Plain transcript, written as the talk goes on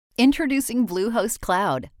Introducing Bluehost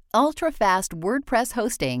Cloud, ultra-fast WordPress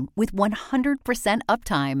hosting with 100%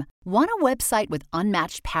 uptime. Want a website with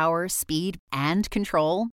unmatched power, speed, and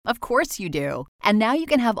control? Of course you do. And now you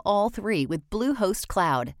can have all three with Bluehost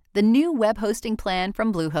Cloud, the new web hosting plan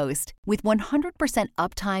from Bluehost. With 100%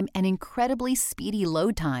 uptime and incredibly speedy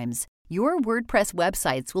load times, your WordPress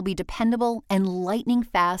websites will be dependable and lightning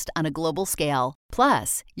fast on a global scale.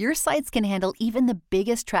 Plus, your sites can handle even the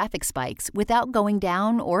biggest traffic spikes without going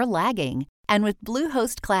down or lagging. And with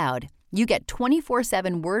Bluehost Cloud, you get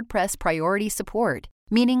 24/7 WordPress priority support,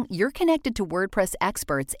 meaning you're connected to WordPress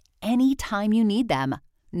experts anytime you need them.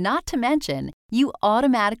 Not to mention, you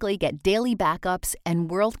automatically get daily backups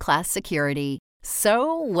and world-class security.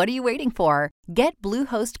 So, what are you waiting for? Get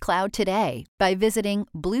Bluehost Cloud today by visiting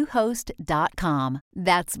Bluehost.com.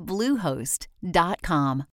 That's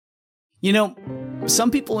Bluehost.com. You know, some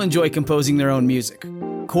people enjoy composing their own music,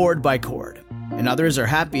 chord by chord, and others are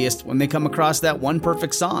happiest when they come across that one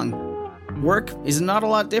perfect song. Work is not a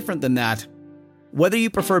lot different than that. Whether you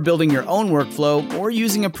prefer building your own workflow or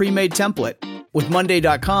using a pre-made template, with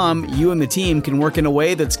Monday.com, you and the team can work in a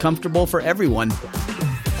way that's comfortable for everyone.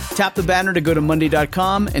 Tap the banner to go to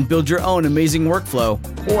Monday.com and build your own amazing workflow,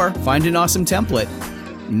 or find an awesome template.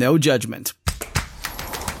 No judgment.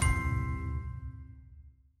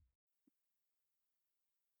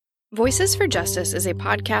 Voices for Justice is a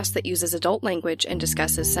podcast that uses adult language and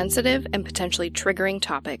discusses sensitive and potentially triggering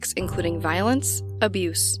topics, including violence,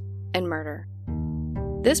 abuse, and murder.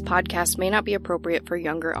 This podcast may not be appropriate for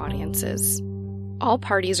younger audiences. All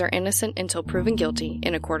parties are innocent until proven guilty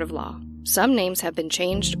in a court of law. Some names have been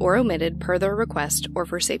changed or omitted per their request or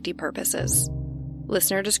for safety purposes.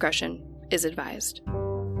 Listener discretion is advised.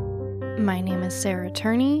 My name is Sarah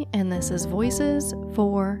Turney, and this is Voices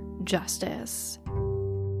for Justice.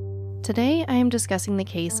 Today, I am discussing the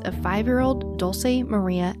case of 5-year-old Dulce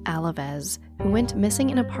Maria Alavez, who went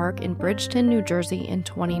missing in a park in Bridgeton, New Jersey in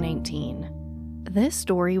 2019. This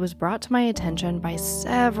story was brought to my attention by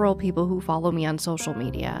several people who follow me on social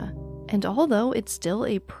media. And although it's still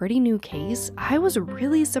a pretty new case, I was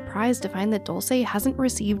really surprised to find that Dulce hasn't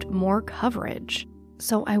received more coverage.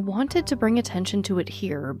 So I wanted to bring attention to it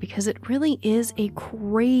here because it really is a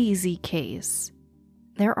crazy case.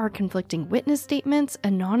 There are conflicting witness statements,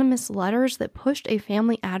 anonymous letters that pushed a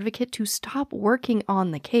family advocate to stop working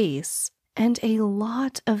on the case, and a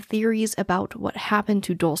lot of theories about what happened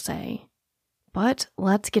to Dulce. But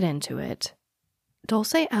let's get into it.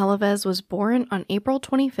 Dulce Alavez was born on April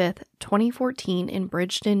 25, 2014 in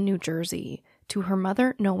Bridgeton, New Jersey, to her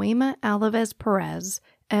mother Noema Alavez Perez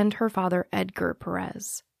and her father Edgar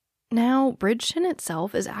Perez. Now, Bridgeton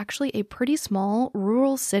itself is actually a pretty small,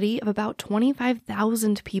 rural city of about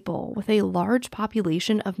 25,000 people with a large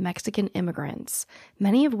population of Mexican immigrants,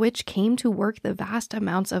 many of which came to work the vast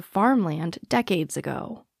amounts of farmland decades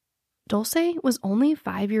ago. Dulce was only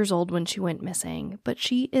 5 years old when she went missing, but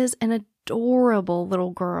she is an adorable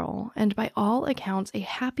little girl, and by all accounts a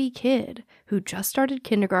happy kid who just started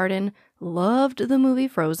kindergarten, loved the movie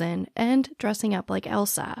Frozen, and dressing up like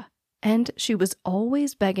Elsa. And she was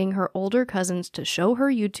always begging her older cousins to show her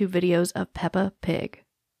YouTube videos of Peppa Pig.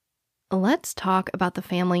 Let's talk about the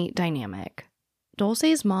family dynamic.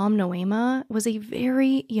 Dulce's mom, Noema, was a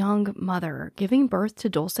very young mother, giving birth to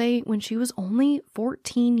Dulce when she was only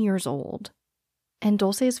 14 years old. And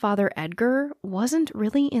Dulce's father, Edgar, wasn't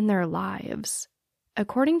really in their lives.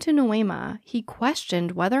 According to Noema, he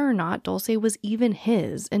questioned whether or not Dulce was even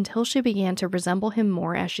his until she began to resemble him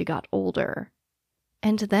more as she got older.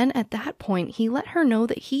 And then at that point, he let her know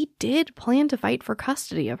that he did plan to fight for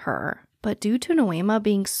custody of her. But due to Noema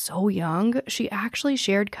being so young, she actually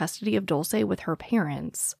shared custody of Dulce with her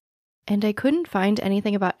parents. And I couldn't find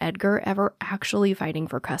anything about Edgar ever actually fighting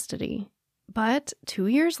for custody. But 2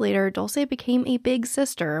 years later, Dulce became a big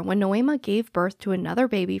sister when Noema gave birth to another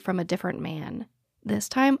baby from a different man. This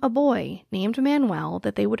time a boy named Manuel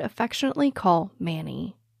that they would affectionately call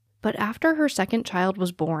Manny. But after her second child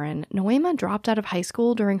was born, Noema dropped out of high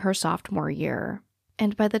school during her sophomore year.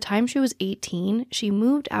 And by the time she was 18, she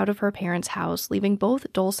moved out of her parents' house, leaving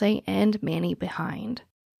both Dulce and Manny behind.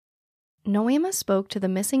 Noema spoke to the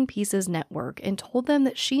Missing Pieces Network and told them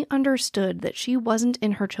that she understood that she wasn't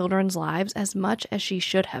in her children's lives as much as she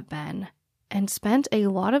should have been, and spent a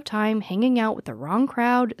lot of time hanging out with the wrong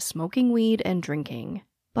crowd, smoking weed, and drinking.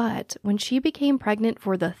 But when she became pregnant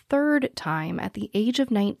for the third time at the age of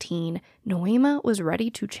 19, Noema was ready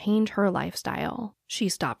to change her lifestyle. She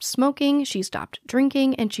stopped smoking, she stopped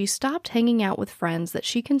drinking, and she stopped hanging out with friends that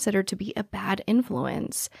she considered to be a bad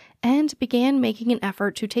influence, and began making an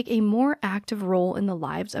effort to take a more active role in the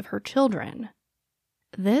lives of her children.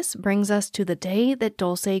 This brings us to the day that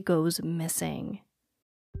Dulce goes missing.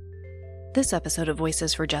 This episode of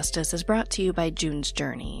Voices for Justice is brought to you by June's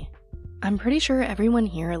Journey. I'm pretty sure everyone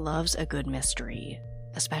here loves a good mystery,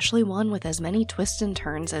 especially one with as many twists and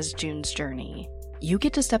turns as June's Journey. You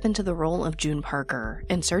get to step into the role of June Parker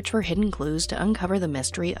and search for hidden clues to uncover the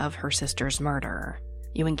mystery of her sister's murder.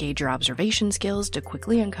 You engage your observation skills to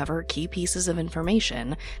quickly uncover key pieces of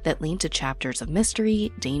information that lead to chapters of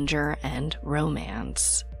mystery, danger, and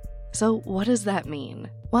romance. So what does that mean?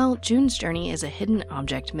 Well, June's Journey is a hidden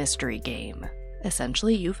object mystery game.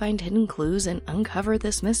 Essentially, you find hidden clues and uncover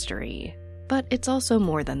this mystery. But it's also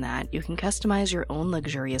more than that. You can customize your own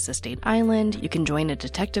luxurious estate island, you can join a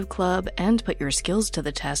detective club, and put your skills to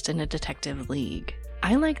the test in a detective league.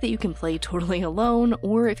 I like that you can play totally alone,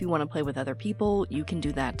 or if you want to play with other people, you can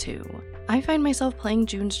do that too. I find myself playing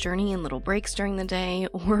June's Journey in little breaks during the day,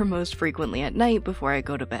 or most frequently at night before I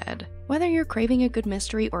go to bed. Whether you're craving a good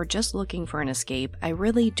mystery or just looking for an escape, I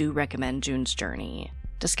really do recommend June's Journey.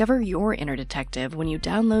 Discover your inner detective when you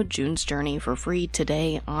download June's Journey for free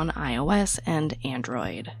today on iOS and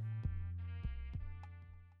Android.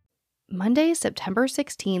 Monday, September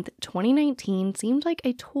 16th, 2019 seemed like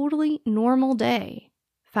a totally normal day.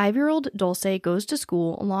 5-year-old Dulce goes to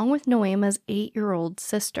school along with Noema's 8-year-old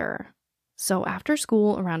sister. So after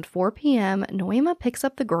school around 4 p.m., Noema picks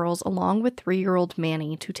up the girls along with 3-year-old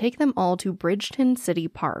Manny to take them all to Bridgeton City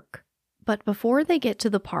Park. But before they get to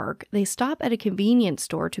the park, they stop at a convenience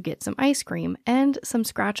store to get some ice cream and some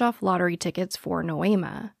scratch-off lottery tickets for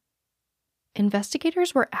Noema.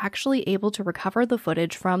 Investigators were actually able to recover the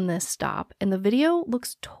footage from this stop, and the video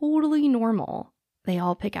looks totally normal. They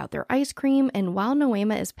all pick out their ice cream, and while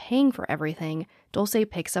Noema is paying for everything, Dulce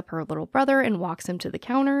picks up her little brother and walks him to the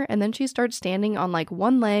counter, and then she starts standing on like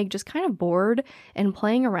one leg, just kind of bored, and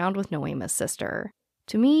playing around with Noema's sister.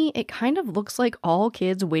 To me, it kind of looks like all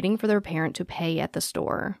kids waiting for their parent to pay at the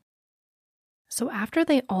store. So after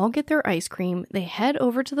they all get their ice cream, they head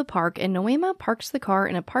over to the park, and Noema parks the car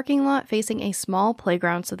in a parking lot facing a small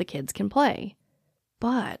playground so the kids can play.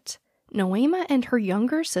 But Noema and her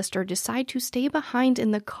younger sister decide to stay behind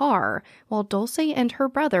in the car while Dulce and her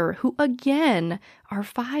brother, who again are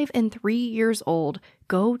 5 and 3 years old,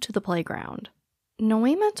 go to the playground.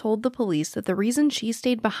 Noema told the police that the reason she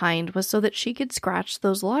stayed behind was so that she could scratch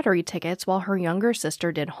those lottery tickets while her younger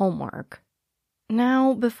sister did homework.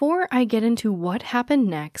 Now, before I get into what happened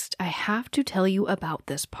next, I have to tell you about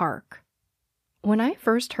this park. When I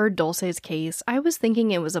first heard Dulce's case, I was thinking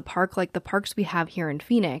it was a park like the parks we have here in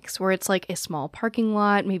Phoenix, where it's like a small parking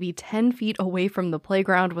lot, maybe 10 feet away from the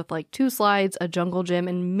playground with like 2 slides, a jungle gym,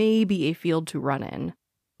 and maybe a field to run in.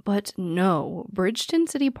 But no, Bridgeton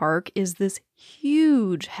City Park is this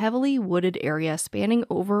huge, heavily wooded area spanning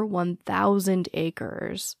over 1,000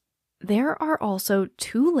 acres. There are also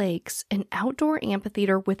 2 lakes, an outdoor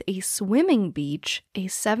amphitheater with a swimming beach, a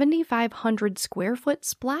 7,500 square foot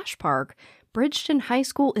splash park. Bridgeton High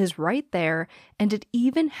School is right there, and it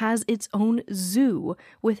even has its own zoo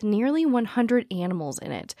with nearly 100 animals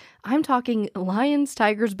in it. I'm talking lions,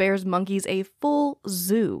 tigers, bears, monkeys, a full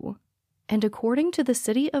zoo. And according to the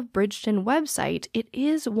City of Bridgeton website, it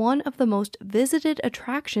is one of the most visited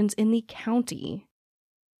attractions in the county.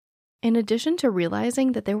 In addition to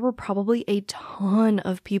realizing that there were probably a ton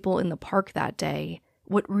of people in the park that day,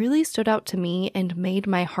 what really stood out to me and made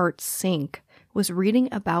my heart sink was reading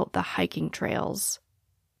about the hiking trails.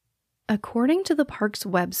 According to the park's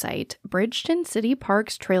website, Bridgeton City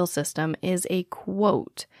Park's trail system is a,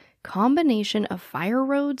 quote, combination of fire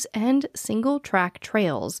roads and single-track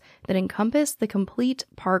trails that encompass the complete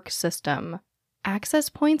park system. Access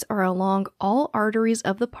points are along all arteries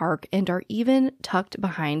of the park and are even tucked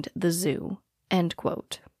behind the zoo, end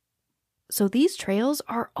quote. So these trails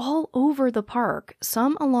are all over the park,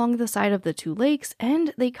 some along the side of the 2 lakes,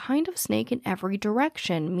 and they kind of snake in every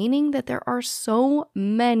direction, meaning that there are so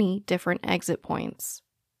many different exit points.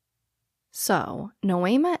 So,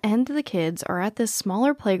 Noema and the kids are at this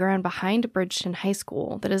smaller playground behind Bridgeton High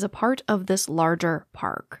School that is a part of this larger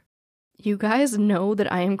park. You guys know that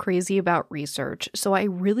I am crazy about research, so I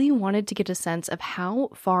really wanted to get a sense of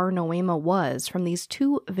how far Noema was from these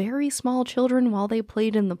 2 very small children while they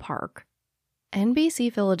played in the park.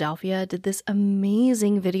 NBC Philadelphia did this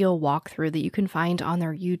amazing video walkthrough that you can find on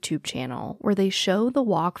their YouTube channel, where they show the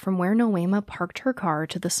walk from where Noema parked her car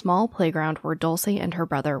to the small playground where Dulce and her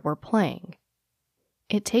brother were playing.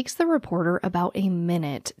 It takes the reporter about a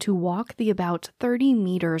minute to walk the about 30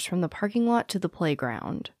 meters from the parking lot to the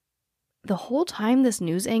playground. The whole time this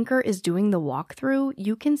news anchor is doing the walkthrough,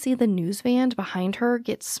 you can see the news van behind her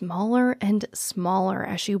get smaller and smaller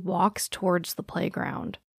as she walks towards the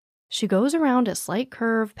playground. She goes around a slight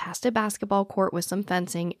curve past a basketball court with some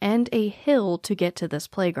fencing and a hill to get to this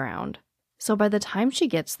playground. So by the time she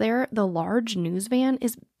gets there, the large news van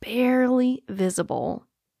is barely visible.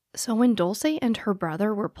 So when Dulce and her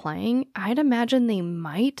brother were playing, I'd imagine they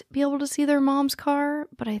might be able to see their mom's car,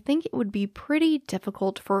 but I think it would be pretty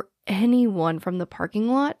difficult for anyone from the parking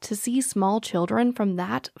lot to see small children from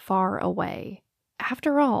that far away.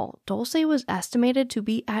 After all, Dulce was estimated to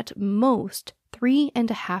be at most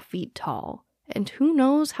 3.5 feet tall, and who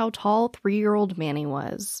knows how tall 3-year-old Manny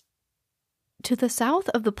was. To the south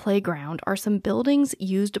of the playground are some buildings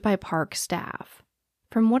used by park staff.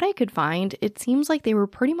 From what I could find, it seems like they were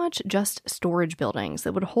pretty much just storage buildings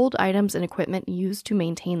that would hold items and equipment used to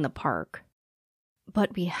maintain the park.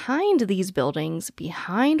 But behind these buildings,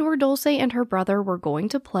 behind where Dulce and her brother were going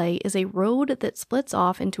to play, is a road that splits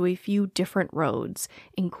off into a few different roads,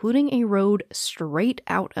 including a road straight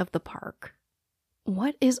out of the park.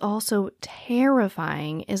 What is also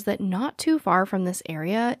terrifying is that not too far from this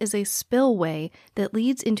area is a spillway that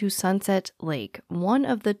leads into Sunset Lake, one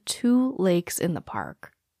of the 2 lakes in the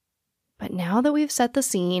park. But now that we've set the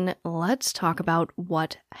scene, let's talk about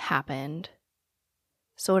what happened.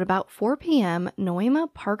 So at about 4 p.m.,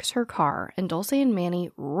 Noema parks her car and Dulce and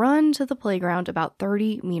Manny run to the playground about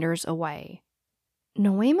 30 meters away.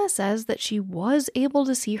 Noema says that she was able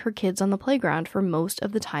to see her kids on the playground for most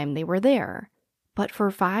of the time they were there. But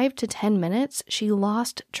for 5 to 10 minutes, she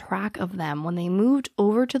lost track of them when they moved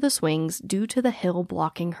over to the swings due to the hill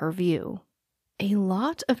blocking her view. A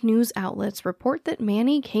lot of news outlets report that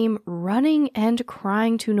Manny came running and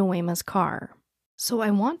crying to Noema's car. So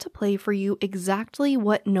I want to play for you exactly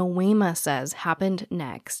what Noema says happened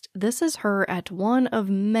next. This is her at one of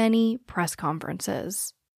many press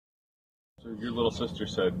conferences. So your little sister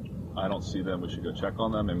said, I don't see them, we should go check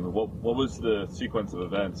on them. And what was the sequence of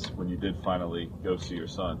events when you did finally go see your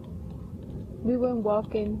son? We went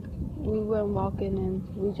walking and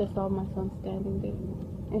we just saw my son standing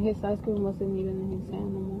there. And his ice cream wasn't even in his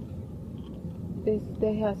hand no more.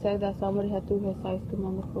 They had said that somebody had threw his ice cream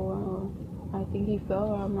on the floor, or I think he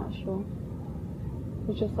fell, or I'm not sure.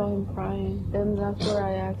 We just saw him crying. Then that's where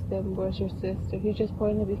I asked him, where's your sister? He just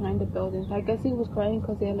pointed behind the building. I guess he was crying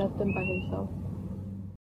because they had left him by himself.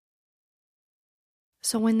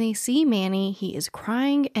 So when they see Manny, he is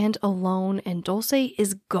crying and alone, and Dulce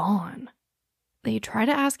is gone. They try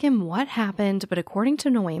to ask him what happened, but according to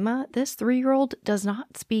Noema, this 3-year-old does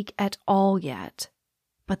not speak at all yet.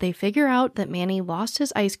 But they figure out that Manny lost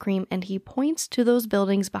his ice cream, and he points to those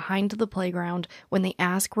buildings behind the playground when they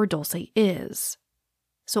ask where Dulce is.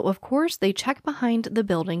 So of course they check behind the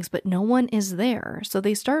buildings, but no one is there, so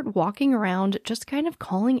they start walking around just kind of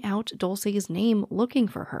calling out Dulce's name looking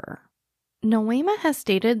for her. Noema has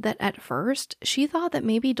stated that at first she thought that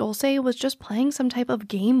maybe Dulce was just playing some type of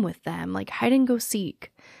game with them, like hide and go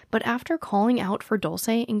seek. But after calling out for Dulce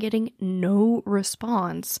and getting no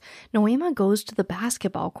response, Noema goes to the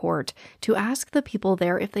basketball court to ask the people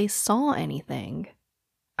there if they saw anything.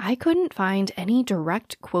 I couldn't find any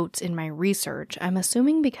direct quotes in my research, I'm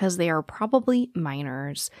assuming because they are probably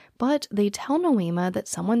minors, but they tell Noema that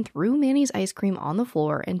someone threw Manny's ice cream on the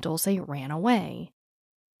floor and Dulce ran away.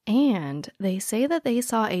 And they say that they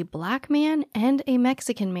saw a black man and a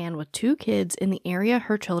Mexican man with 2 kids in the area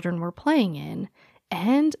her children were playing in,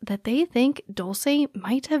 and that they think Dulce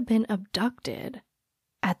might have been abducted.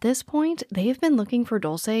 At this point, they've been looking for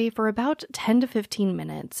Dulce for about 10 to 15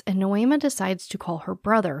 minutes, and Noema decides to call her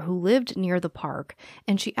brother, who lived near the park,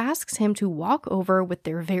 and she asks him to walk over with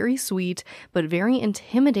their very sweet but very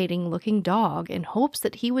intimidating-looking dog in hopes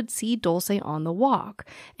that he would see Dulce on the walk,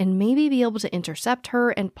 and maybe be able to intercept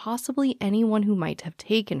her and possibly anyone who might have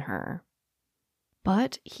taken her.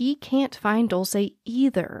 But he can't find Dulce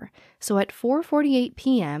either, so at 4:48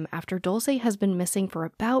 p.m., after Dulce has been missing for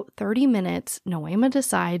about 30 minutes, Noema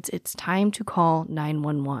decides it's time to call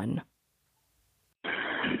 911.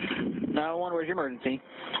 911, where's your emergency?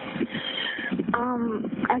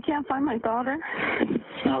 I can't find my daughter.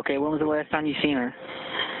 Okay, when was the last time you seen her?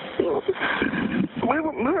 We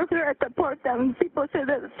were there at the park, and people said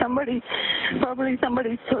that somebody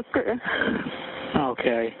took her.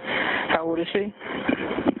 Okay. How old is she?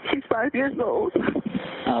 She's 5 years old.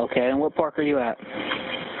 Okay, and what park are you at?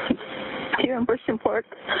 Here in Bridgeton Park.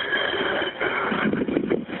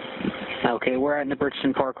 Okay, where at in the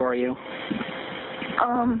Bridgeton Park are you?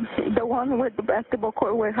 The one with the basketball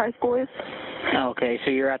court where high school is. Okay,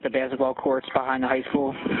 so you're at the basketball courts behind the high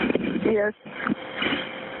school? Yes.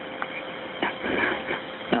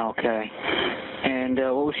 Okay. And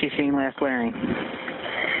what was she seen last wearing?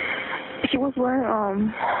 She was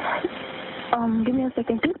wearing, give me a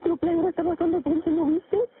second.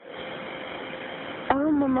 I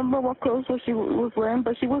don't remember what clothes she was wearing,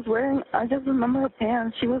 but she was wearing, I just remember her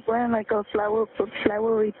pants. She was wearing like a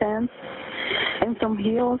flowery pants and some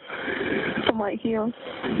heels, some white heels.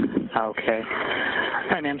 Okay. All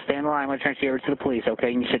right, ma'am, stay on the line. I'm going to transfer you over to the police,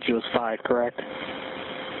 okay? And you said she was 5, correct?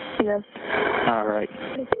 Yes. All right.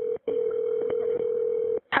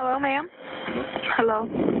 Hello, ma'am? Hello.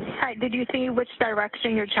 Hi, did you see which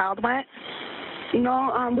direction your child went?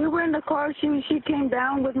 No, we were in the car. She came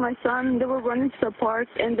down with my son. They were running to the park,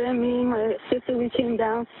 and then me and my sister, we came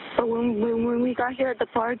down. But when we got here at the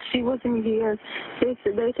park, she wasn't here. They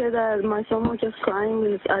said that my son was just crying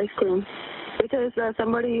with his ice cream. Because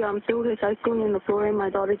somebody threw his ice cream in the floor, and my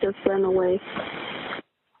daughter just ran away.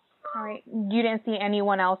 All right. You didn't see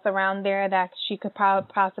anyone else around there that she could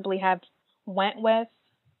possibly have went with?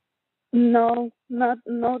 No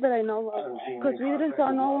that I know of, because we didn't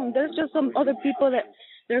saw no one. There's just some other people that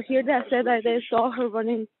they're here that said that they saw her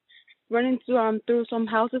running through some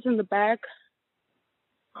houses in the back,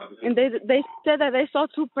 and they said that they saw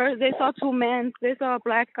two men. They saw a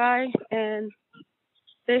black guy and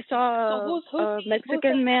they saw a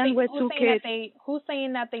Mexican man with two kids. Who's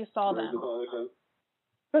saying that they saw them?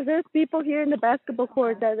 Because there's people here in the basketball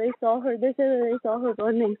court that they saw her. They said that they saw her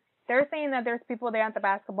running. They're saying that there's people there at the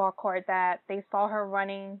basketball court that they saw her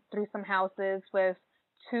running through some houses with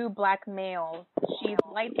 2 black males. She's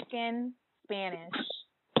light-skinned, Spanish.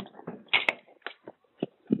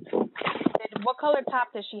 What color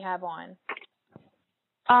top does she have on?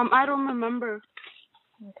 I don't remember.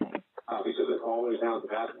 Okay.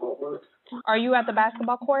 Are you at the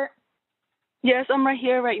basketball court? Yes, I'm right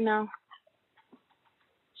here right now.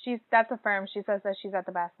 That's affirmed. She says that she's at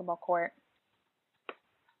the basketball court.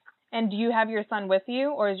 And do you have your son with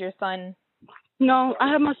you, or is your son? No, I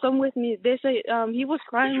have my son with me. They say he was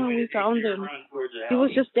crying when we found him. He was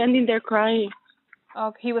just standing there crying.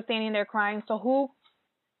 Oh, he was standing there crying. So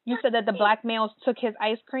you said that the black males took his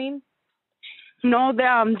ice cream? No,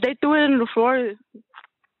 they threw it in the floor.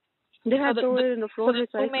 They had threw it in the floor.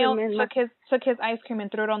 So the 2 males took his ice cream and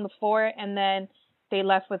threw it on the floor, and then they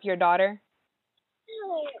left with your daughter?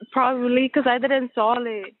 Probably, because I didn't saw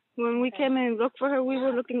it. When we came and looked for her, we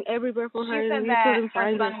were looking everywhere for her. She said that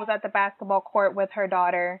her son was at the basketball court with her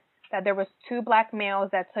daughter, that there was 2 black males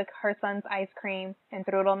that took her son's ice cream and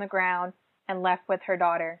threw it on the ground and left with her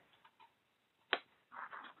daughter.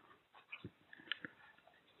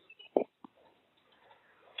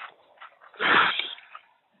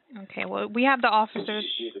 Okay, well, we have the officers.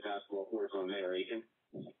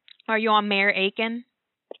 Are you on Mayor Aiken?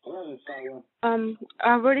 I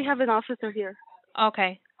already have an officer here.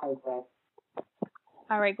 Okay.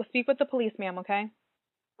 All right, go speak with the police, ma'am, okay?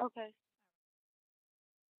 Okay.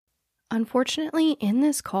 Unfortunately, in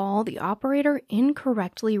this call, the operator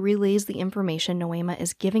incorrectly relays the information Noema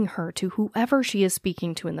is giving her to whoever she is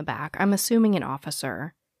speaking to in the back. I'm assuming an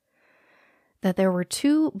officer. That there were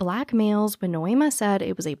 2 black males when Noema said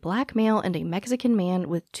it was a black male and a Mexican man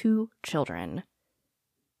with 2 children.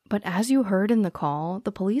 But as you heard in the call,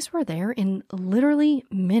 the police were there in literally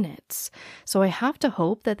minutes, so I have to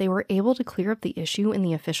hope that they were able to clear up the issue in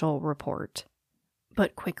the official report.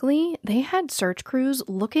 But quickly, they had search crews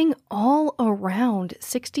looking all around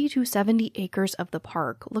 60 to 70 acres of the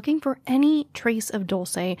park, looking for any trace of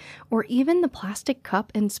Dulce or even the plastic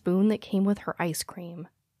cup and spoon that came with her ice cream.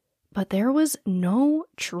 But there was no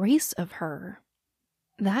trace of her.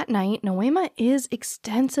 That night, Noema is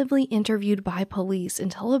extensively interviewed by police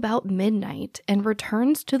until about midnight and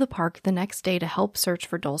returns to the park the next day to help search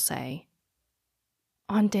for Dulce.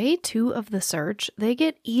 On day 2 of the search, they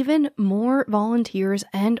get even more volunteers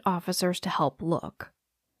and officers to help look.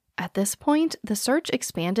 At this point, the search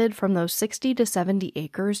expanded from those 60 to 70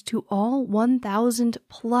 acres to all 1,000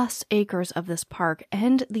 plus acres of this park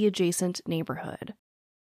and the adjacent neighborhood.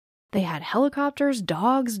 They had helicopters,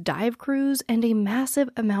 dogs, dive crews, and a massive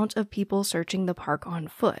amount of people searching the park on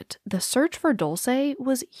foot. The search for Dulce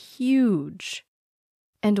was huge.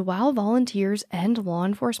 And while volunteers and law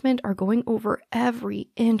enforcement are going over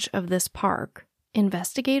every inch of this park,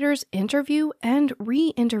 investigators interview and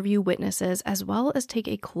re-interview witnesses as well as take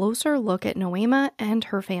a closer look at Noema and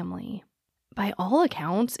her family. By all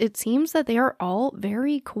accounts, it seems that they are all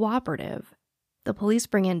very cooperative. The police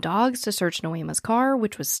bring in dogs to search Noema's car,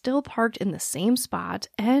 which was still parked in the same spot,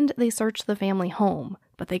 and they search the family home,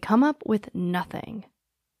 but they come up with nothing.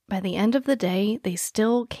 By the end of the day, they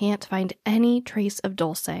still can't find any trace of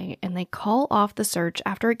Dulce, and they call off the search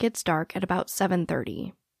after it gets dark at about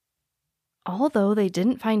 7:30. Although they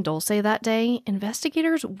didn't find Dulce that day,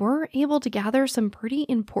 investigators were able to gather some pretty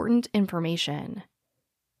important information.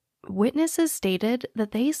 Witnesses stated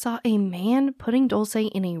that they saw a man putting Dulce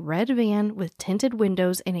in a red van with tinted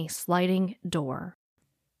windows and a sliding door.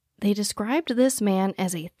 They described this man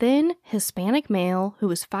as a thin, Hispanic male who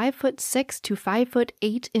was 5'6" to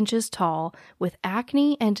 5'8" tall with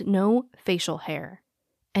acne and no facial hair.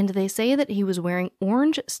 And they say that he was wearing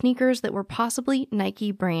orange sneakers that were possibly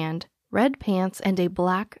Nike brand, red pants, and a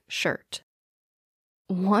black shirt.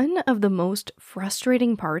 One of the most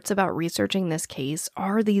frustrating parts about researching this case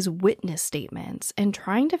are these witness statements and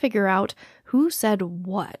trying to figure out who said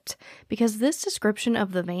what, because this description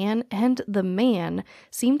of the van and the man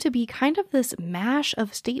seem to be kind of this mash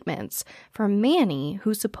of statements from Manny,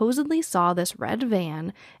 who supposedly saw this red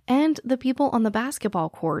van, and the people on the basketball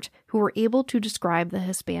court who were able to describe the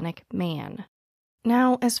Hispanic man.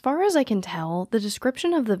 Now, as far as I can tell, the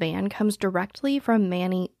description of the van comes directly from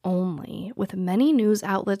Manny only, with many news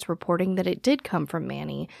outlets reporting that it did come from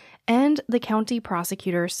Manny, and the county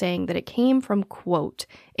prosecutor saying that it came from, quote,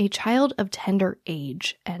 a child of tender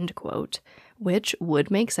age, end quote, which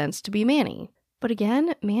would make sense to be Manny. But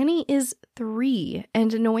again, Manny is 3,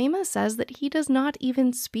 and Noema says that he does not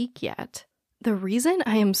even speak yet. The reason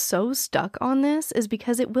I am so stuck on this is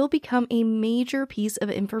because it will become a major piece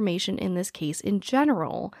of information in this case in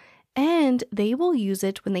general, and they will use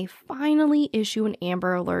it when they finally issue an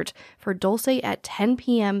Amber Alert for Dulce at 10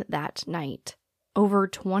 p.m. that night, over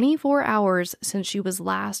 24 hours since she was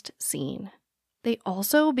last seen. They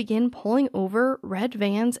also begin pulling over red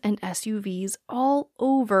vans and SUVs all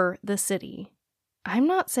over the city. I'm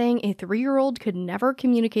not saying a 3-year-old could never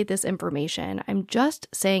communicate this information. I'm just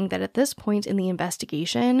saying that at this point in the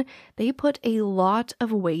investigation, they put a lot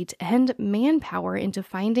of weight and manpower into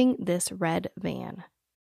finding this red van.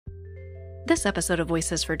 This episode of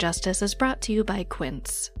Voices for Justice is brought to you by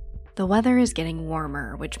Quince. The weather is getting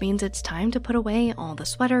warmer, which means it's time to put away all the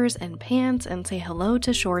sweaters and pants and say hello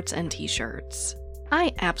to shorts and t-shirts.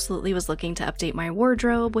 I absolutely was looking to update my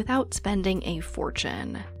wardrobe without spending a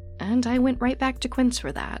fortune. And I went right back to Quince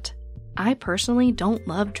for that. I personally don't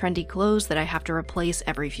love trendy clothes that I have to replace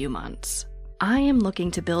every few months. I am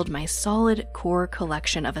looking to build my solid core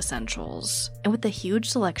collection of essentials. And with the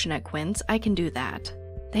huge selection at Quince, I can do that.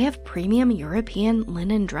 They have premium European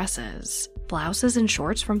linen dresses, blouses and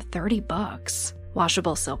shorts from $30,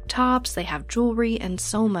 washable silk tops, they have jewelry, and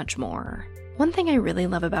so much more. One thing I really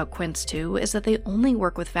love about Quince too is that they only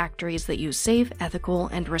work with factories that use safe, ethical,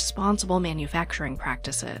 and responsible manufacturing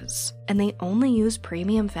practices. And they only use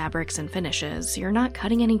premium fabrics and finishes, so you're not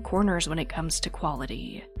cutting any corners when it comes to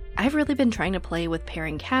quality. I've really been trying to play with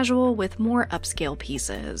pairing casual with more upscale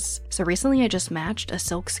pieces. So recently I just matched a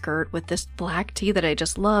silk skirt with this black tee that I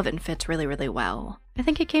just love and fits really, really well. I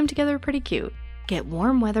think it came together pretty cute. Get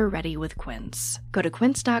warm weather ready with Quince. Go to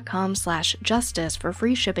quince.com/justice for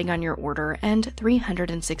free shipping on your order and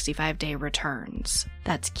 365-day returns.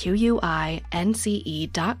 That's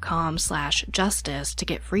QUINCE.com/justice to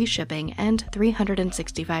get free shipping and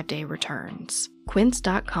 365-day returns.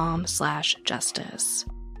 Quince.com/justice.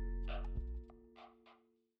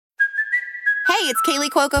 Hey, it's Kaylee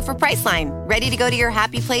Cuoco for Priceline. Ready to go to your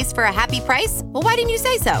happy place for a happy price? Well, why didn't you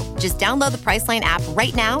say so? Just download the Priceline app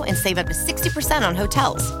right now and save up to 60% on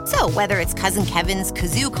hotels. So whether it's Cousin Kevin's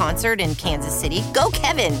Kazoo Concert in Kansas City, go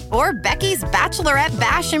Kevin, or Becky's Bachelorette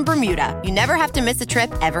Bash in Bermuda, you never have to miss a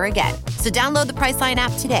trip ever again. So download the Priceline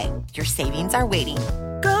app today. Your savings are waiting.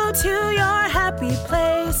 Go to your happy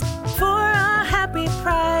place for a happy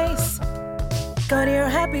price. Go to your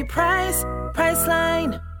happy price,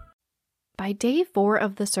 Priceline. By day 4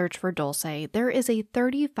 of the search for Dulce, there is a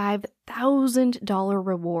 $35,000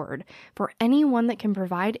 reward for anyone that can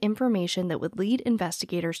provide information that would lead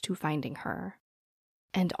investigators to finding her.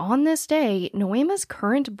 And on this day, Noema's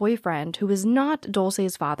current boyfriend, who is not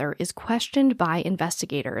Dulce's father, is questioned by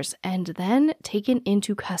investigators and then taken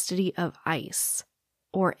into custody of ICE,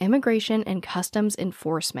 or Immigration and Customs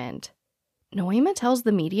Enforcement. Noema tells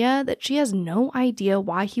the media that she has no idea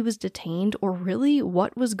why he was detained or really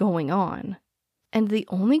what was going on. And the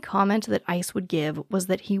only comment that ICE would give was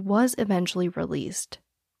that he was eventually released.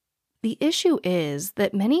 The issue is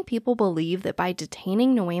that many people believe that by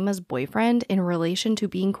detaining Noema's boyfriend in relation to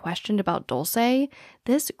being questioned about Dulce,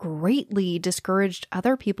 this greatly discouraged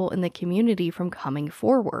other people in the community from coming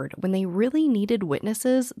forward when they really needed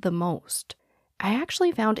witnesses the most. I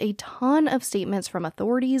actually found a ton of statements from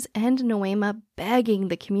authorities and Noema begging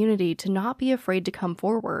the community to not be afraid to come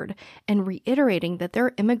forward and reiterating that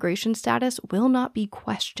their immigration status will not be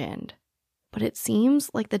questioned. But it seems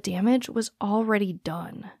like the damage was already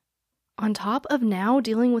done. On top of now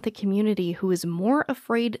dealing with a community who is more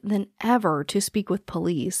afraid than ever to speak with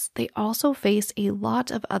police, they also face a lot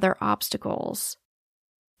of other obstacles.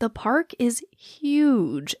 The park is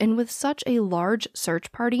huge, and with such a large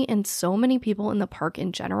search party and so many people in the park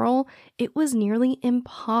in general, it was nearly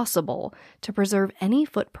impossible to preserve any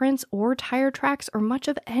footprints or tire tracks or much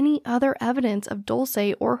of any other evidence of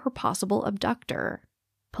Dulce or her possible abductor.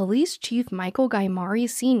 Police Chief Michael Gaimari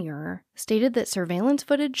Sr. stated that surveillance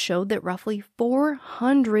footage showed that roughly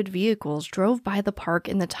 400 vehicles drove by the park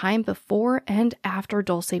in the time before and after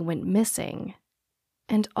Dulce went missing.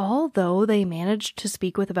 And although they managed to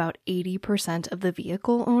speak with about 80% of the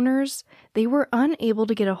vehicle owners, they were unable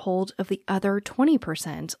to get a hold of the other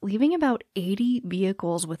 20%, leaving about 80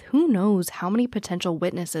 vehicles with who knows how many potential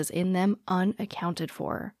witnesses in them unaccounted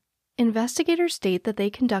for. Investigators state that they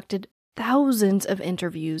conducted thousands of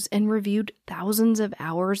interviews and reviewed thousands of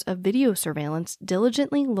hours of video surveillance,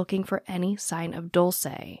 diligently looking for any sign of Dulce.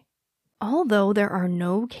 Although there are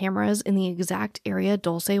no cameras in the exact area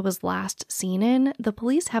Dulce was last seen in, the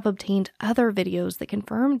police have obtained other videos that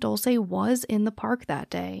confirm Dulce was in the park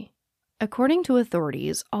that day. According to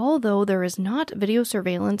authorities, although there is not video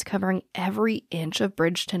surveillance covering every inch of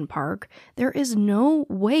Bridgeton Park, there is no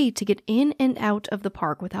way to get in and out of the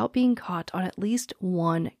park without being caught on at least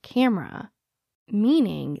one camera.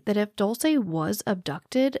 Meaning that if Dulce was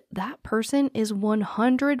abducted, that person is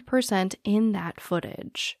 100% in that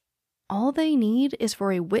footage. All they need is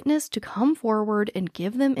for a witness to come forward and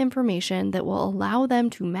give them information that will allow them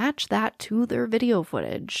to match that to their video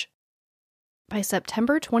footage. By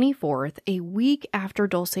September 24th, a week after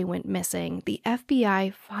Dulce went missing, the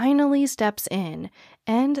FBI finally steps in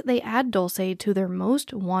and they add Dulce to their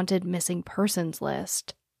most wanted missing persons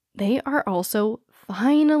list. They are also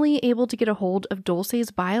finally able to get a hold of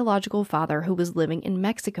Dulce's biological father, who was living in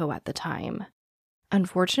Mexico at the time.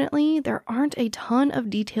 Unfortunately, there aren't a ton of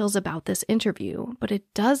details about this interview, but it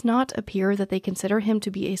does not appear that they consider him to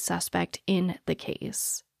be a suspect in the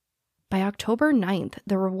case. By October 9th,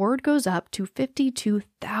 the reward goes up to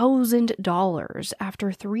 $52,000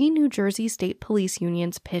 after 3 New Jersey state police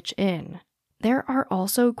unions pitch in. There are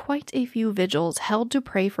also quite a few vigils held to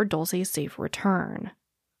pray for Dulce's safe return.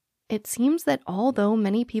 It seems that although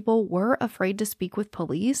many people were afraid to speak with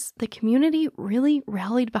police, the community really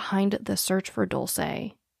rallied behind the search for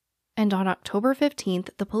Dulce. And on October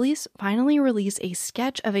 15th, the police finally release a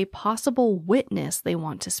sketch of a possible witness they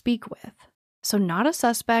want to speak with. So not a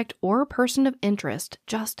suspect or person of interest,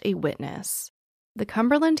 just a witness. The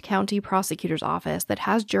Cumberland County Prosecutor's Office, that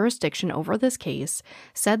has jurisdiction over this case,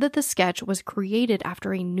 said that the sketch was created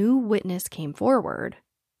after a new witness came forward.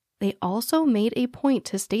 They also made a point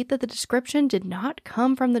to state that the description did not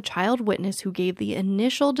come from the child witness who gave the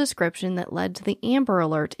initial description that led to the Amber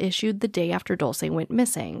Alert issued the day after Dulce went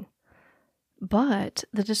missing. But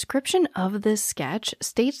the description of this sketch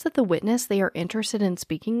states that the witness they are interested in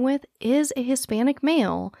speaking with is a Hispanic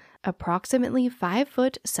male, approximately 5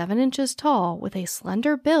 foot 7 inches tall, with a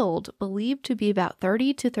slender build, believed to be about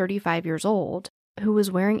 30 to 35 years old, who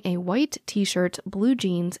was wearing a white t-shirt, blue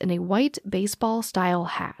jeans, and a white baseball-style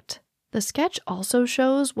hat. The sketch also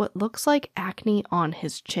shows what looks like acne on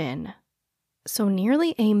his chin. So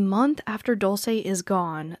nearly a month after Dulce is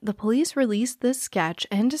gone, the police released this sketch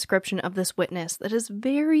and description of this witness that is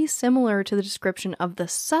very similar to the description of the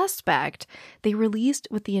suspect they released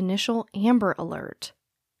with the initial Amber Alert.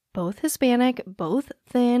 Both Hispanic, both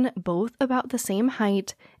thin, both about the same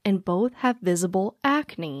height, and both have visible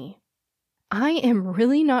acne. I am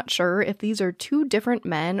really not sure if these are 2 different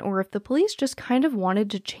men or if the police just kind of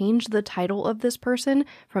wanted to change the title of this person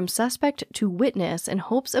from suspect to witness in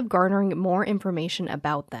hopes of garnering more information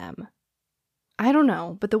about them. I don't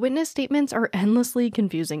know, but the witness statements are endlessly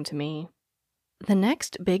confusing to me. The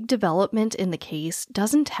next big development in the case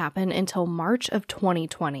doesn't happen until March of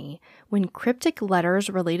 2020, when cryptic letters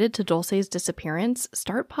related to Dulce's disappearance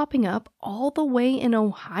start popping up all the way in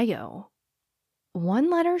Ohio. One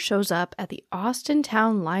letter shows up at the Austin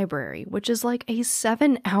Town Library, which is like a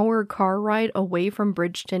 7-hour car ride away from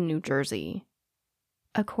Bridgeton, New Jersey.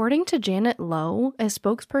 According to Janet Lowe, a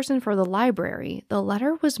spokesperson for the library, the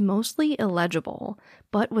letter was mostly illegible,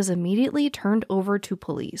 but was immediately turned over to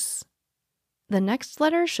police. The next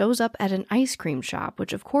letter shows up at an ice cream shop,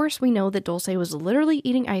 which of course we know that Dulce was literally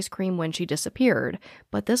eating ice cream when she disappeared,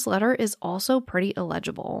 but this letter is also pretty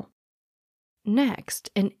illegible.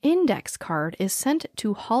 Next, an index card is sent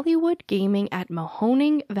to Hollywood Gaming at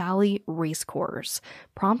Mahoning Valley Racecourse,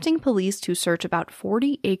 prompting police to search about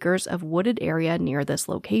 40 acres of wooded area near this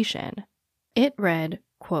location. It read,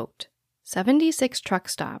 quote, 76 truck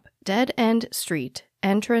stop, dead end street,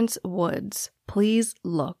 entrance woods, please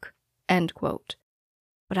look, end quote.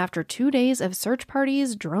 But after 2 days of search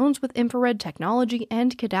parties, drones with infrared technology,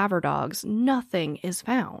 and cadaver dogs, nothing is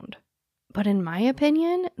found. But in my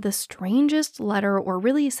opinion, the strangest letter or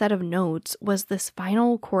really set of notes was this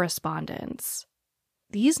final correspondence.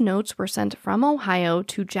 These notes were sent from Ohio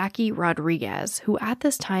to Jackie Rodriguez, who at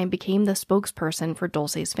this time became the spokesperson for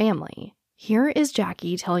Dulce's family. Here is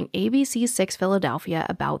Jackie telling ABC 6 Philadelphia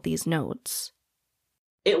about these notes.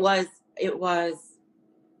 It was, I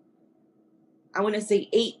want to say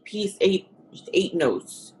 8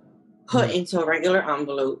 notes put into a regular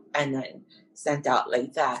envelope and then sent out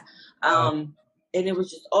like that. And it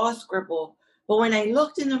was just all scribbled. But when I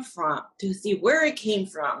looked in the front to see where it came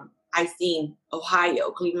from, I seen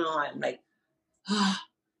Ohio, Cleveland, Ohio. I'm like,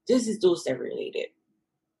 this is Dulce related.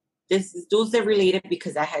 This is Dulce related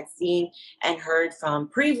because I had seen and heard from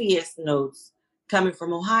previous notes coming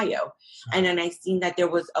from Ohio. And then I seen that there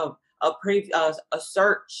was a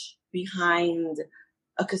search behind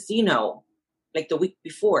a casino like the week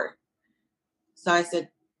before. So I said,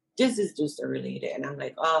 this is Dulce related. And I'm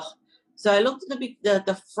like, oh. So I looked at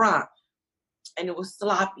the front and it was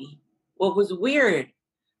sloppy. What was weird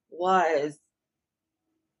was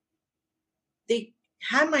they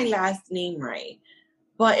had my last name right,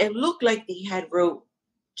 but it looked like they had wrote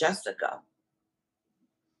Jessica.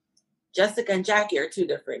 Jessica and Jackie are 2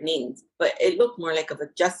 different names, but it looked more like of a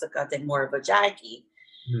Jessica than more of a Jackie,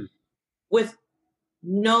 with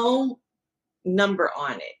no number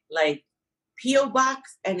on it, like P.O.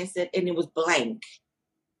 box, and it was blank.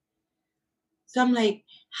 So I'm like,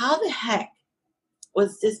 how the heck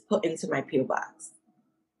was this put into my P.O. box?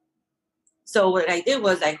 So what I did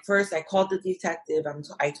was I called the detective.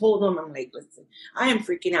 I told him, I'm like, listen, I am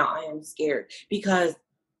freaking out. I am scared because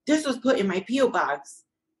this was put in my P.O. box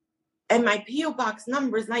and my P.O. box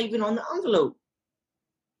number is not even on the envelope.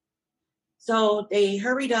 So they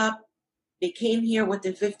hurried up. They came here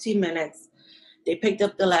within 15 minutes. They picked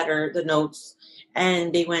up the letter, the notes,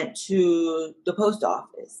 and they went to the post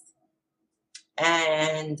office.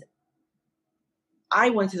 And I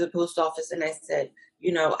went to the post office and I said,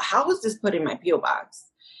 how was this put in my P.O. box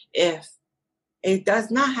if it does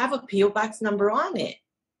not have a P.O. box number on it?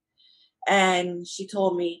 And she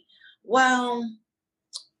told me, well,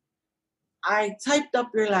 I typed up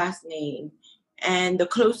your last name and the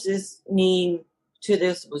closest name to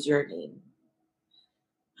this was your name.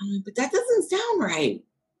 I'm like, but that doesn't sound right.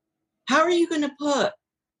 How are you going to put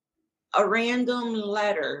a random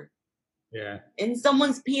letter in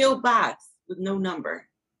someone's P.O. box with no number?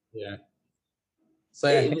 Yeah. So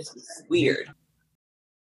it was weird.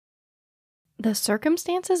 The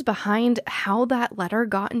circumstances behind how that letter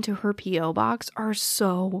got into her P.O. box are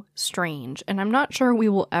so strange, and I'm not sure we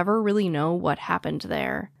will ever really know what happened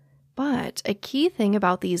there. But a key thing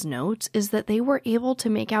about these notes is that they were able to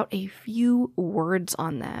make out a few words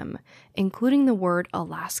on them, including the word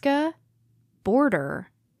Alaska, border,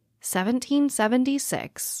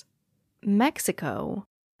 1776, Mexico,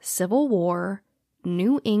 Civil War,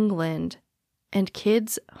 New England, and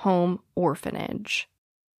Kids Home Orphanage.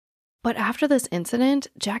 But after this incident,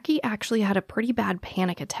 Jackie actually had a pretty bad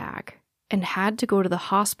panic attack and had to go to the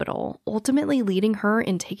hospital, ultimately leading her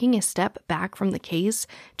in taking a step back from the case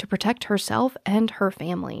to protect herself and her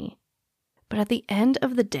family. But at the end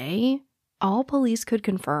of the day, all police could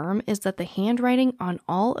confirm is that the handwriting on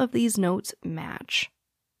all of these notes match.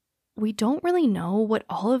 We don't really know what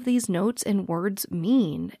all of these notes and words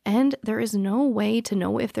mean, and there is no way to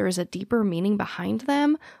know if there is a deeper meaning behind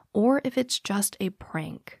them or if it's just a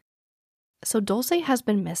prank. So Dulce has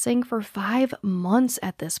been missing for 5 months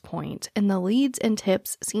at this point, and the leads and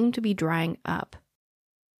tips seem to be drying up.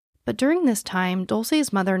 But during this time,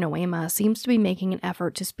 Dulce's mother, Noema, seems to be making an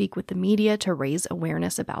effort to speak with the media to raise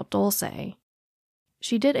awareness about Dulce.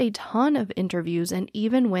 She did a ton of interviews and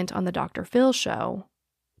even went on the Dr. Phil show.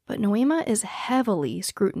 But Noema is heavily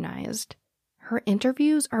scrutinized. Her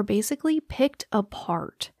interviews are basically picked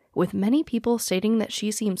apart, with many people stating that she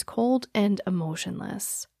seems cold and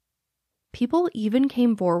emotionless. People even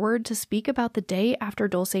came forward to speak about the day after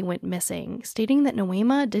Dulce went missing, stating that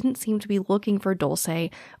Noema didn't seem to be looking for Dulce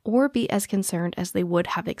or be as concerned as they would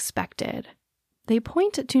have expected. They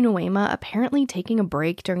point to Noema apparently taking a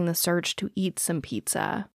break during the search to eat some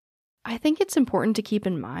pizza. I think it's important to keep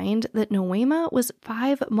in mind that Noema was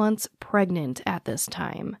 5 months pregnant at this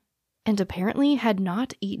time, and apparently had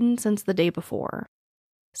not eaten since the day before.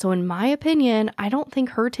 So in my opinion, I don't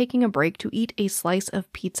think her taking a break to eat a slice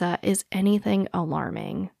of pizza is anything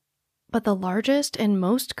alarming. But the largest and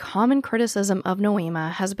most common criticism of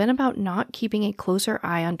Noema has been about not keeping a closer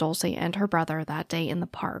eye on Dulce and her brother that day in the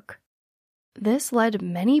park. This led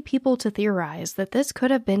many people to theorize that this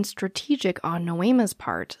could have been strategic on Noema's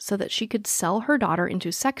part so that she could sell her daughter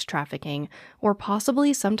into sex trafficking or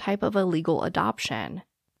possibly some type of illegal adoption.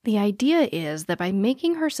 The idea is that by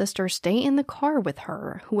making her sister stay in the car with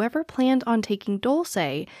her, whoever planned on taking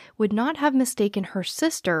Dulce would not have mistaken her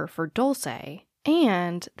sister for Dulce,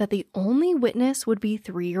 and that the only witness would be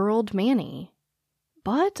 3-year-old Manny.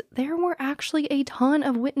 But there were actually a ton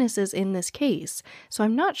of witnesses in this case, so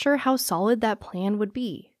I'm not sure how solid that plan would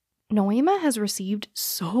be. Noema has received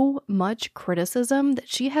so much criticism that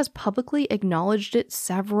she has publicly acknowledged it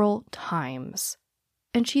several times.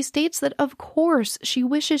 And she states that, of course, she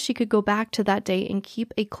wishes she could go back to that day and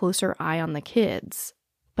keep a closer eye on the kids.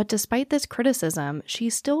 But despite this criticism, she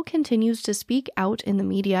still continues to speak out in the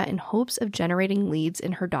media in hopes of generating leads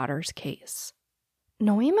in her daughter's case.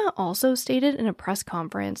 Noema also stated in a press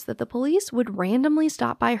conference that the police would randomly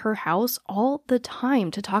stop by her house all the time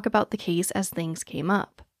to talk about the case as things came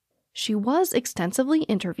up. She was extensively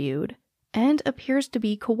interviewed and appears to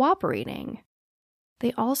be cooperating.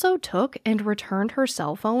 They also took and returned her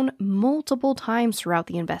cell phone multiple times throughout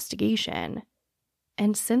the investigation.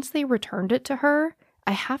 And since they returned it to her,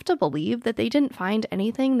 I have to believe that they didn't find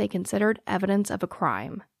anything they considered evidence of a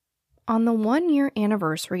crime. On the 1-year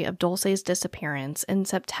anniversary of Dulce's disappearance in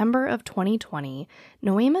September of 2020,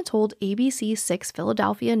 Noema told ABC 6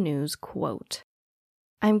 Philadelphia News, quote,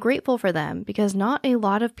 "I'm grateful for them because not a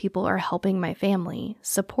lot of people are helping my family,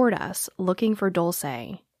 support us, looking for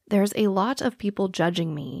Dulce. There's a lot of people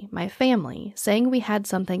judging me, my family, saying we had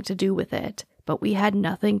something to do with it, but we had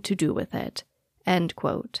nothing to do with it." End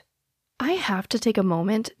quote. I have to take a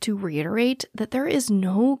moment to reiterate that there is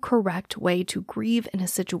no correct way to grieve in a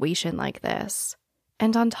situation like this.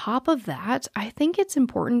 And on top of that, I think it's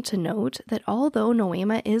important to note that although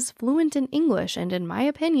Noema is fluent in English and in my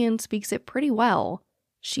opinion speaks it pretty well,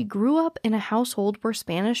 she grew up in a household where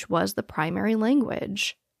Spanish was the primary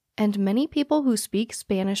language. And many people who speak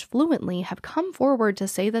Spanish fluently have come forward to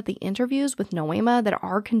say that the interviews with Noema that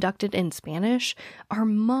are conducted in Spanish are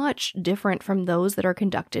much different from those that are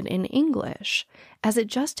conducted in English, as it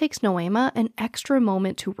just takes Noema an extra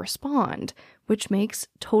moment to respond, which makes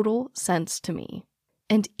total sense to me.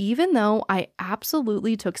 And even though I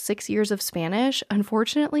absolutely took 6 years of Spanish,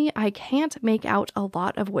 unfortunately, I can't make out a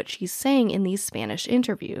lot of what she's saying in these Spanish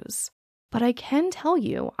interviews. But I can tell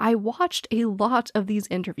you, I watched a lot of these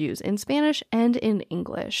interviews in Spanish and in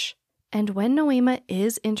English. And when Noema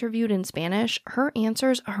is interviewed in Spanish, her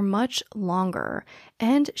answers are much longer,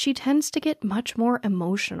 and she tends to get much more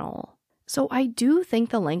emotional. So I do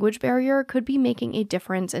think the language barrier could be making a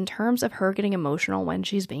difference in terms of her getting emotional when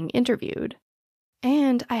she's being interviewed.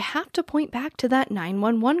 And I have to point back to that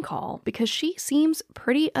 911 call because she seems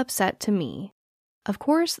pretty upset to me. Of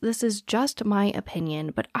course, this is just my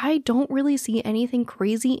opinion, but I don't really see anything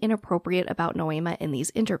crazy inappropriate about Noema in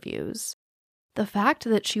these interviews. The fact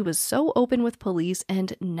that she was so open with police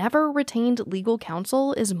and never retained legal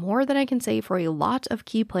counsel is more than I can say for a lot of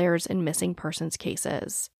key players in missing persons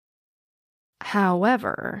cases.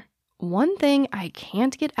 However, one thing I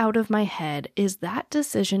can't get out of my head is that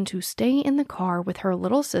decision to stay in the car with her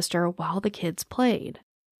little sister while the kids played.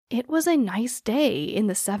 It was a nice day in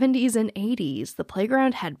the 70s and 80s. The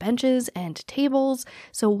playground had benches and tables,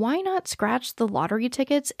 so why not scratch the lottery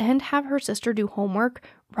tickets and have her sister do homework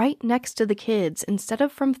right next to the kids instead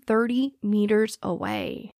of from 30 meters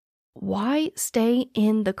away? Why stay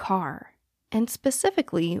in the car? And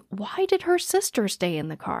specifically, why did her sister stay in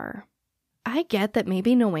the car? I get that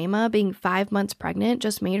maybe Noema being 5 months pregnant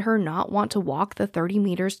just made her not want to walk the 30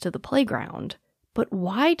 meters to the playground. But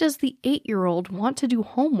why does the 8-year-old want to do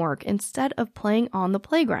homework instead of playing on the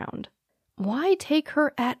playground? Why take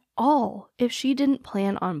her at all if she didn't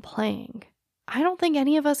plan on playing? I don't think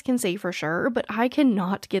any of us can say for sure, but I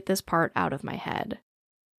cannot get this part out of my head.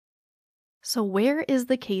 So where is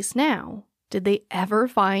the case now? Did they ever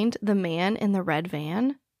find the man in the red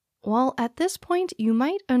van? Well, at this point, you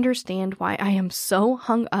might understand why I am so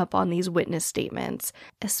hung up on these witness statements,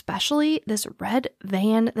 especially this red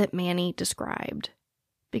van that Manny described.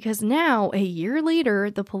 Because now, a year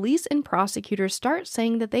later, the police and prosecutors start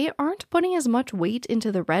saying that they aren't putting as much weight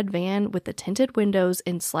into the red van with the tinted windows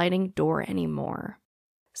and sliding door anymore.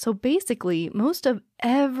 So basically, most of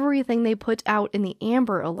everything they put out in the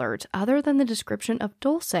Amber Alert, other than the description of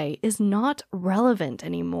Dulce, is not relevant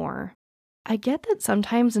anymore. I get that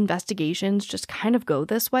sometimes investigations just kind of go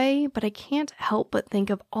this way, but I can't help but think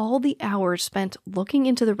of all the hours spent looking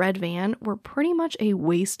into the red van were pretty much a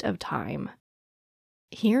waste of time.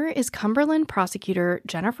 Here is Cumberland prosecutor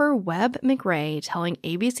Jennifer Webb McRae telling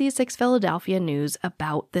ABC 6 Philadelphia News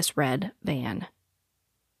about this red van.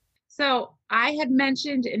 So I had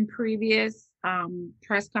mentioned in previous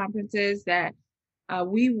press conferences that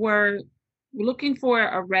we were looking for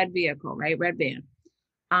a red vehicle, right? Red van.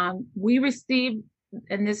 We received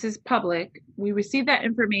and this is public, we received that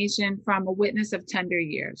information from a witness of tender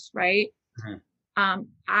years, right? Mm-hmm.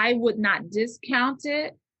 I would not discount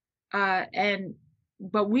it,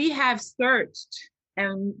 but we have searched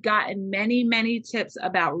and gotten many, many tips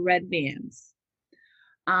about red vans.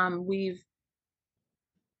 We've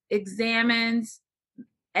examined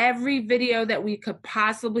every video that we could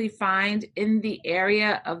possibly find in the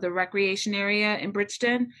area of the recreation area in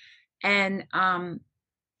Bridgeton, and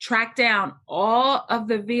track down all of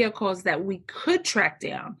the vehicles that we could track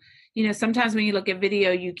down. You know, sometimes when you look at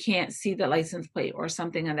video, you can't see the license plate or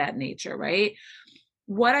something of that nature, right?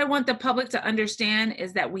 What I want the public to understand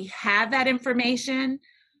is that we have that information.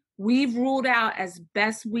 We've ruled out as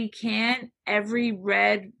best we can every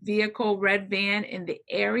red vehicle, red van in the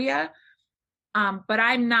area. But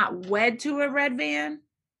I'm not wed to a red van.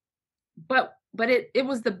 But it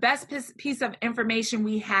was the best piece of information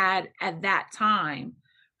we had at that time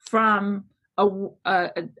from a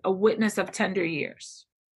witness of tender years.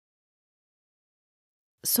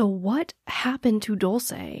 So what happened to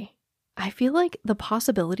Dulce? I feel like the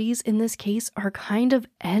possibilities in this case are kind of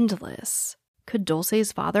endless. Could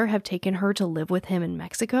Dulce's father have taken her to live with him in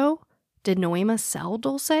Mexico? Did Noema sell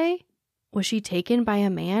Dulce? Was she taken by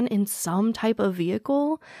a man in some type of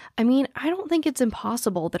vehicle? I mean, I don't think it's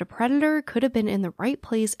impossible that a predator could have been in the right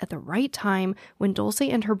place at the right time when Dulce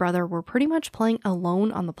and her brother were pretty much playing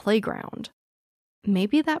alone on the playground.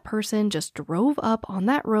 Maybe that person just drove up on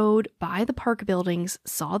that road by the park buildings,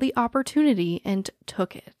 saw the opportunity, and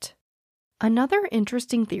took it. Another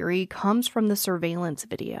interesting theory comes from the surveillance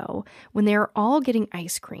video when they are all getting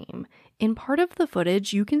ice cream. In part of the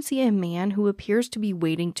footage, you can see a man who appears to be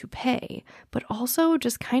waiting to pay, but also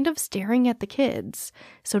just kind of staring at the kids.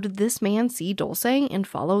 So did this man see Dulce and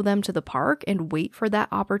follow them to the park and wait for that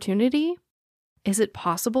opportunity? Is it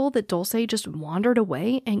possible that Dulce just wandered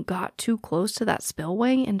away and got too close to that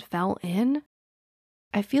spillway and fell in?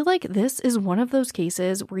 I feel like this is one of those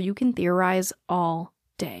cases where you can theorize all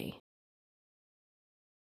day.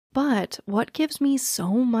 But what gives me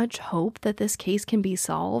so much hope that this case can be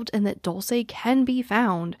solved and that Dulce can be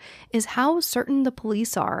found is how certain the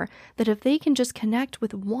police are that if they can just connect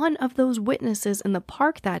with one of those witnesses in the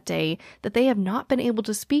park that day that they have not been able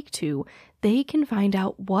to speak to, they can find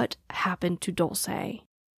out what happened to Dulce.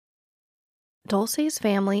 Dulce's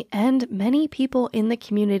family and many people in the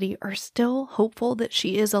community are still hopeful that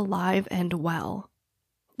she is alive and well.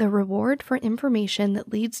 The reward for information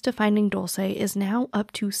that leads to finding Dulce is now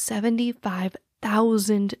up to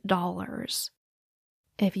 $75,000.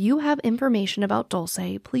 If you have information about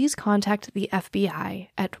Dulce, please contact the FBI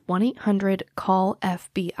at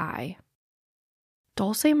 1-800-CALL-FBI.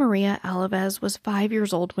 Dulce Maria Alavez was 5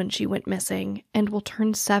 years old when she went missing and will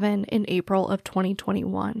turn 7 in April of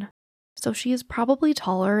 2021. So she is probably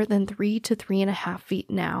taller than 3 to 3.5 feet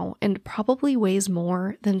now and probably weighs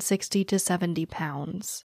more than 60 to 70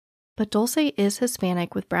 pounds. But Dulce is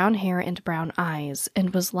Hispanic with brown hair and brown eyes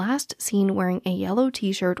and was last seen wearing a yellow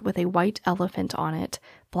t-shirt with a white elephant on it,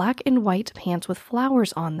 black and white pants with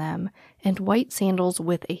flowers on them, and white sandals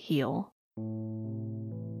with a heel.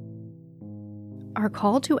 Our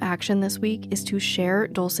call to action this week is to share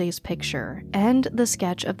Dulce's picture and the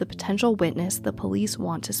sketch of the potential witness the police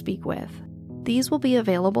want to speak with. These will be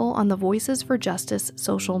available on the Voices for Justice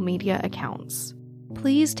social media accounts.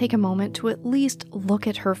 Please take a moment to at least look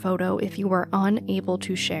at her photo if you are unable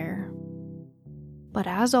to share. But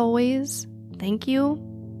as always, thank you,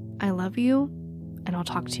 I love you, and I'll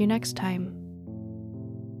talk to you next time.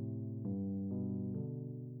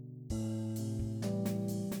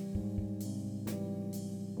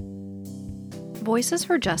 Voices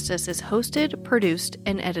for Justice is hosted, produced,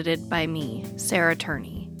 and edited by me, Sarah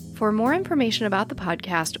Turney. For more information about the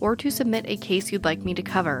podcast or to submit a case you'd like me to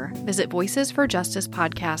cover, visit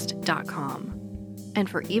voicesforjusticepodcast.com. And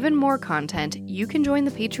for even more content, you can join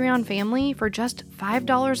the Patreon family for just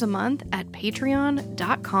 $5 a month at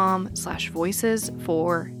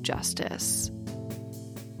patreon.com/voicesforjustice.